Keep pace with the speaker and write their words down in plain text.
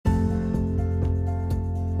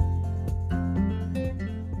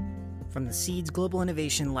From the Seeds Global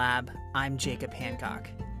Innovation Lab, I'm Jacob Hancock,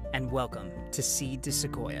 and welcome to Seed to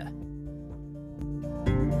Sequoia.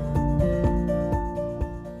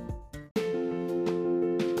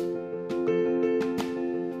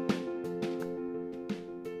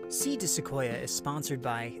 Seed to Sequoia is sponsored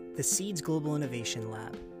by the Seeds Global Innovation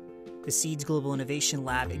Lab. The Seeds Global Innovation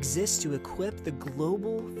Lab exists to equip the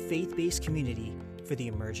global faith-based community for the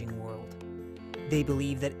emerging world. They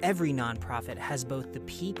believe that every nonprofit has both the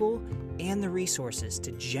people and the resources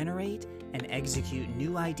to generate and execute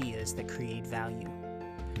new ideas that create value.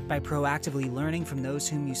 By proactively learning from those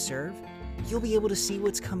whom you serve, you'll be able to see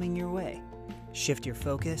what's coming your way, shift your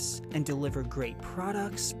focus, and deliver great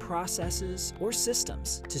products, processes, or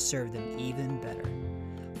systems to serve them even better.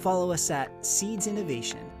 Follow us at Seeds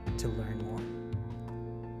Innovation to learn more.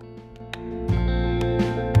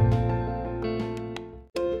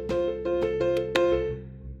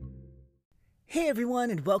 Hey everyone,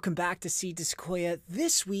 and welcome back to Seed to Sequoia.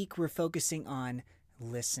 This week we're focusing on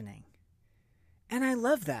listening. And I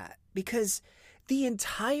love that because the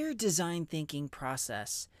entire design thinking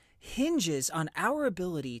process hinges on our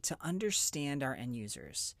ability to understand our end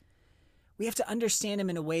users. We have to understand them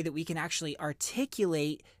in a way that we can actually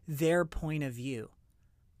articulate their point of view.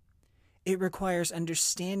 It requires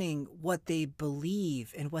understanding what they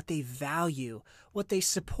believe and what they value, what they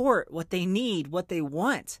support, what they need, what they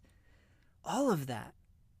want. All of that.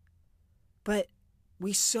 But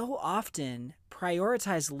we so often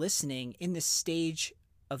prioritize listening in the stage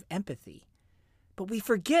of empathy. But we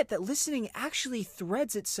forget that listening actually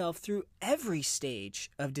threads itself through every stage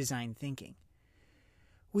of design thinking.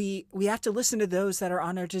 We have to listen to those that are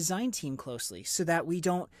on our design team closely so that we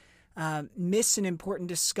don't miss an important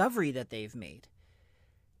discovery that they've made.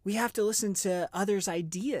 We have to listen to others'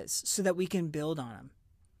 ideas so that we can build on them.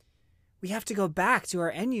 We have to go back to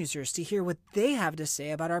our end users to hear what they have to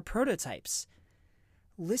say about our prototypes.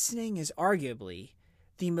 Listening is arguably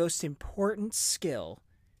the most important skill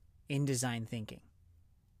in design thinking.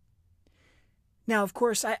 Now, of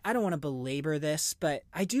course, I don't want to belabor this, but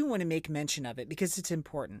I do want to make mention of it because it's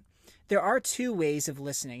important. There are two ways of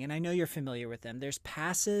listening, and I know you're familiar with them. There's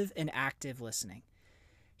passive and active listening.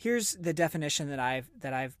 Here's the definition that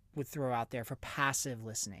I would throw out there for passive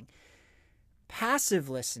listening. Passive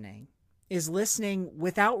listening is listening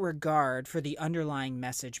without regard for the underlying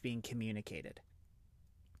message being communicated.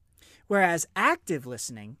 Whereas active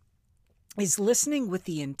listening is listening with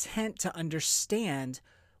the intent to understand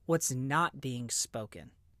what's not being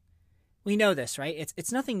spoken. We know this, right?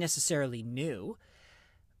 It's nothing necessarily new,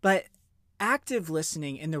 but active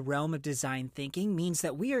listening in the realm of design thinking means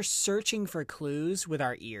that we are searching for clues with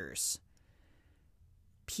our ears.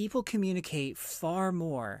 People communicate far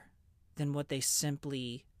more than what they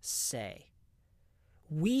simply say.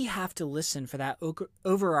 We have to listen for that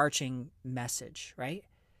overarching message, right?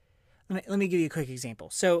 Let me give you a quick example.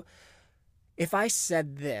 So if I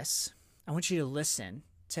said this, I want you to listen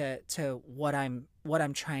to what I'm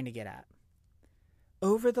trying to get at.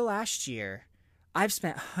 Over the last year, I've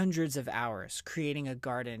spent hundreds of hours creating a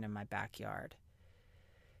garden in my backyard.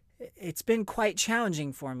 It's been quite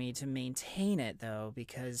challenging for me to maintain it, though,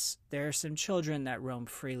 because there are some children that roam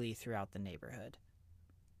freely throughout the neighborhood.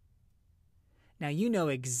 Now, you know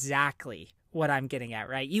exactly what I'm getting at,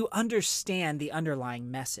 right? You understand the underlying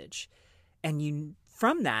message, and you,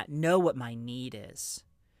 from that, know what my need is.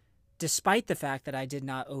 Despite the fact that I did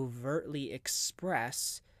not overtly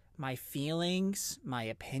express my feelings, my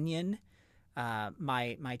opinion,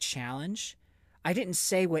 my challenge, I didn't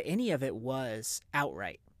say what any of it was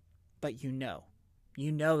outright, but you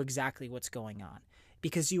know exactly what's going on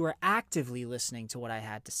because you were actively listening to what I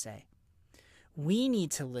had to say. We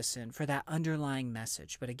need to listen for that underlying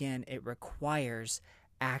message, but again, it requires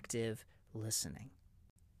active listening.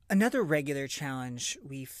 Another regular challenge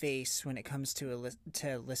we face when it comes to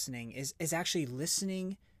listening is actually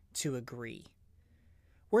listening to agree.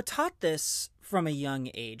 We're taught this from a young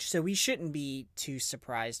age, so we shouldn't be too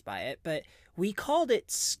surprised by it, but we called it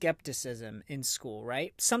skepticism in school,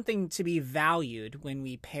 right? Something to be valued when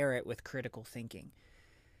we pair it with critical thinking.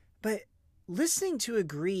 But listening to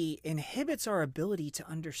agree inhibits our ability to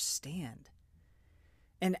understand.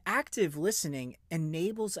 And active listening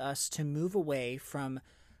enables us to move away from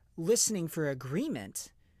listening for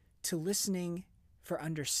agreement to listening for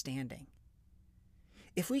understanding.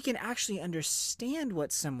 If we can actually understand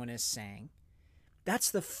what someone is saying,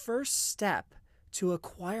 that's the first step to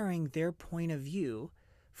acquiring their point of view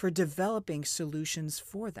for developing solutions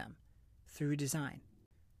for them through design.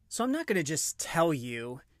 So I'm not going to just tell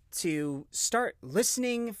you to start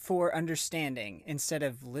listening for understanding instead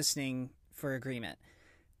of listening for agreement.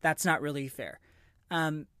 That's not really fair.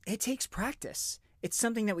 It takes practice. It's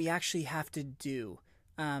something that we actually have to do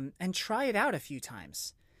and try it out a few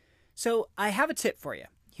times. So I have a tip for you.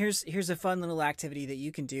 Here's a fun little activity that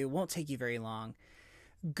you can do. It won't take you very long.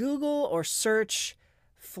 Google or search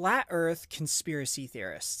flat earth conspiracy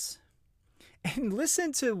theorists and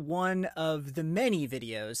listen to one of the many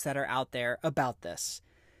videos that are out there about this.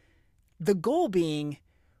 The goal being,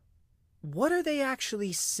 what are they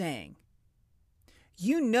actually saying?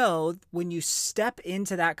 You know, when you step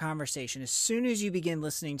into that conversation, as soon as you begin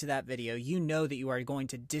listening to that video, you know that you are going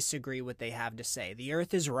to disagree with what they have to say. The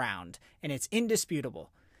earth is round and it's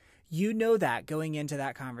indisputable. You know that going into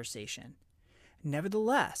that conversation.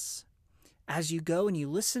 Nevertheless, as you go and you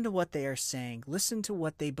listen to what they are saying, listen to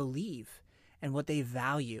what they believe and what they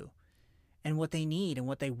value and what they need and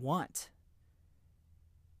what they want.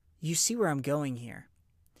 You see where I'm going here.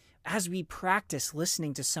 As we practice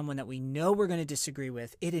listening to someone that we know we're going to disagree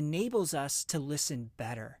with, it enables us to listen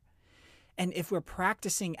better. And if we're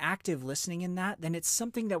practicing active listening in that, then it's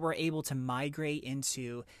something that we're able to migrate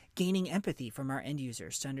into gaining empathy from our end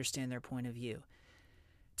users to understand their point of view,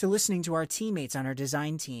 to listening to our teammates on our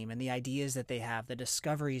design team and the ideas that they have, the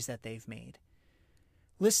discoveries that they've made,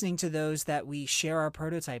 listening to those that we share our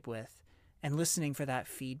prototype with and listening for that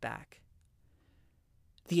feedback.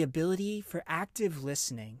 The ability for active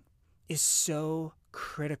listening is so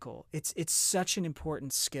critical. It's such an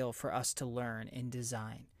important skill for us to learn in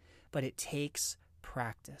design, but it takes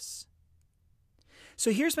practice.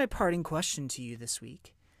 So here's my parting question to you this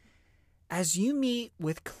week. As you meet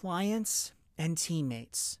with clients and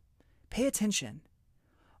teammates, pay attention.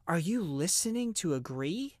 Are you listening to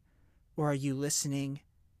agree or are you listening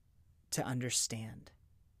to understand?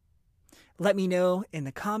 Let me know in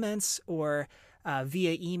the comments or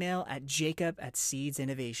via email at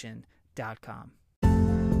jacob@seedsinnovation.com.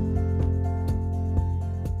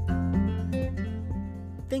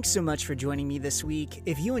 Thanks so much for joining me this week.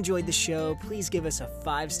 If you enjoyed the show, please give us a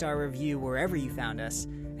 5-star review wherever you found us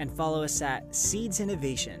and follow us at Seeds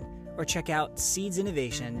Innovation or check out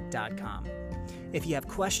seedsinnovation.com. If you have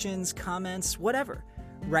questions, comments, whatever,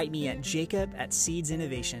 write me at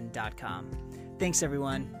jacob@seedsinnovation.com. Thanks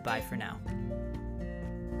everyone. Bye for now.